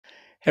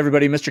Hey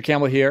everybody, Mr.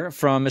 Campbell here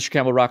from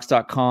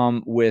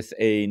MrCampbellRocks.com with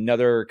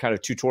another kind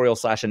of tutorial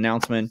 /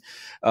 announcement.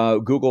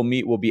 Google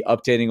Meet will be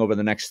updating over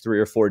the next 3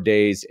 or 4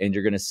 days, and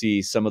you're going to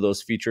see some of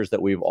those features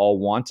that we've all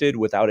wanted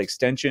without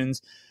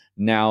extensions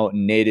now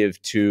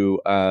native to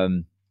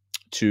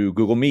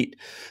Google Meet.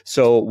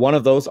 So one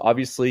of those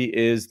obviously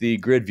is the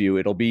grid view.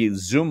 It'll be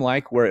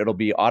Zoom-like, where it'll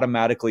be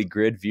automatically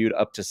grid viewed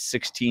up to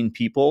 16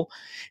 people.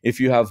 If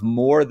you have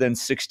more than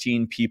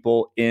 16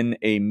 people in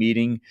a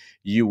meeting,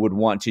 you would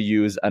want to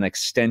use an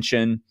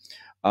extension,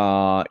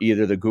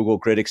 either the Google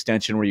Grid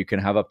extension where you can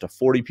have up to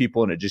 40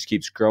 people and it just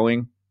keeps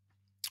growing,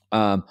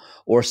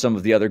 or some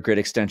of the other grid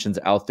extensions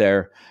out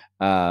there,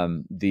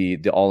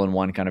 the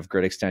all-in-one kind of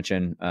grid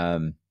extension.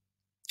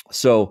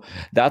 So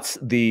that's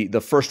the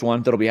first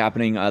one that'll be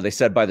happening. They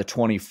said by the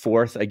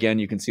 24th. Again,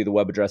 you can see the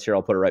web address here.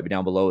 I'll put it right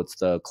down below. It's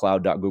the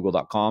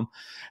cloud.google.com.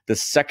 The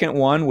second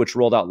one, which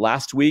rolled out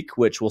last week,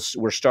 which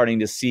we're starting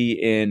to see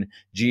in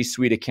G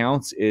Suite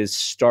accounts, is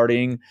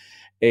starting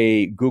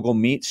a Google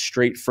Meet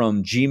straight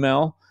from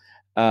Gmail.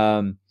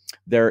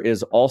 There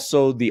is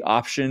also the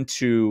option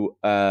to,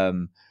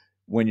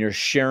 when you're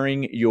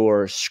sharing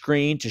your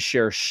screen, to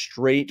share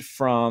straight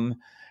from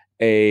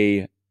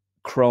a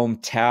Chrome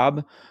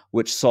tab,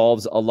 which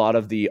solves a lot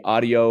of the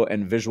audio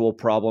and visual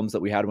problems that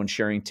we had when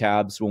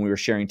we were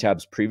sharing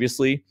tabs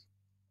previously.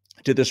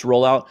 To this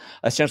rollout,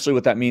 essentially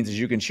what that means is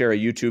you can share a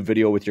YouTube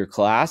video with your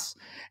class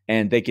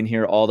and they can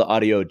hear all the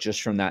audio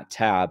just from that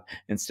tab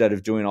instead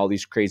of doing all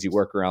these crazy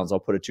workarounds. I'll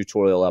put a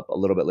tutorial up a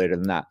little bit later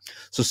than that.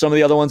 So some of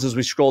the other ones, as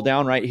we scroll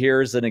down, right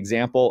here is an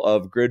example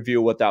of grid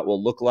view, what that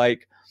will look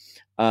like.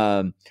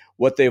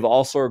 What they've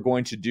also are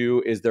going to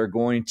do is they're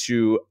going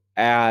to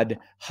add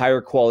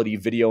higher quality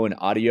video and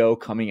audio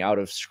coming out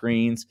of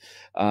screens.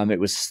 It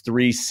was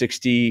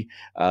 360.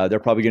 They're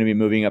probably going to be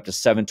moving up to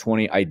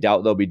 720. I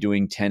doubt they'll be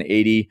doing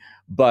 1080,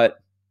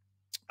 but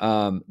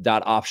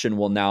that option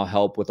will now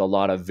help with a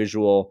lot of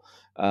visual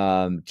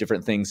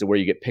different things where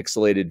you get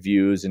pixelated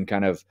views and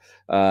kind of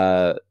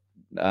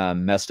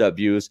messed up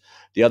views.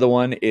 The other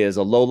one is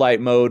a low light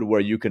mode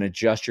where you can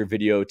adjust your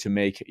video to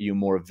make you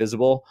more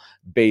visible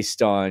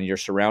based on your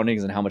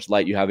surroundings and how much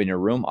light you have in your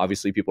room.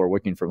 Obviously, people are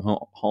working from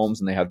homes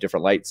and they have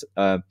different light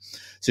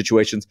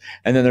situations.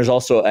 And then there's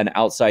also an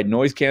outside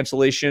noise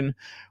cancellation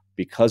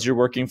because you're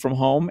working from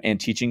home and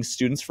teaching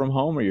students from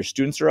home, or your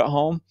students are at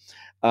home.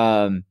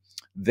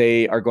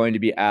 They are going to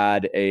be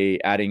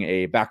adding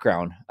a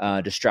background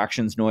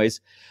distractions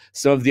noise.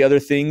 Some of the other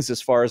things,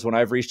 as far as when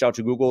I've reached out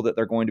to Google, that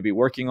they're going to be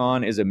working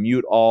on is a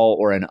mute all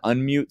or an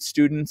unmute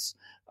students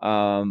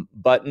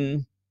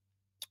button,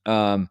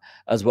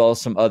 as well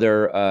as some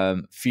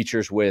other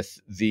features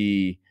with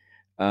the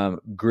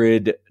not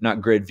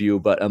grid view,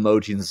 but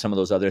emojis and some of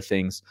those other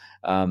things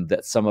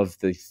that some of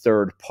the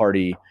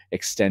third-party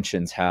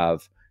extensions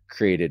have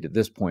created at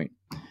this point.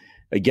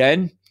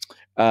 Again,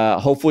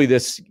 hopefully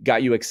this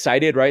got you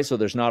excited, right? So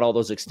there's not all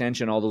those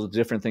all those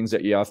different things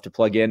that you have to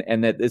plug in,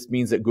 and that this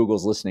means that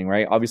Google's listening,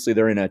 right? Obviously,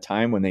 they're in a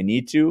time when they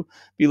need to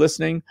be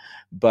listening,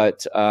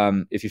 but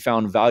if you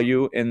found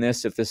value in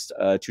this, if this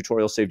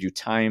tutorial saved you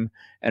time,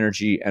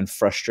 energy, and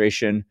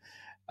frustration,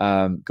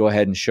 go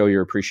ahead and show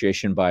your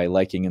appreciation by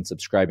liking and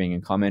subscribing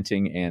and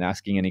commenting and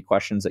asking any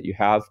questions that you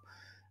have.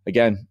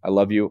 Again, I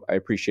love you, I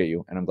appreciate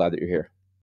you, and I'm glad that you're here.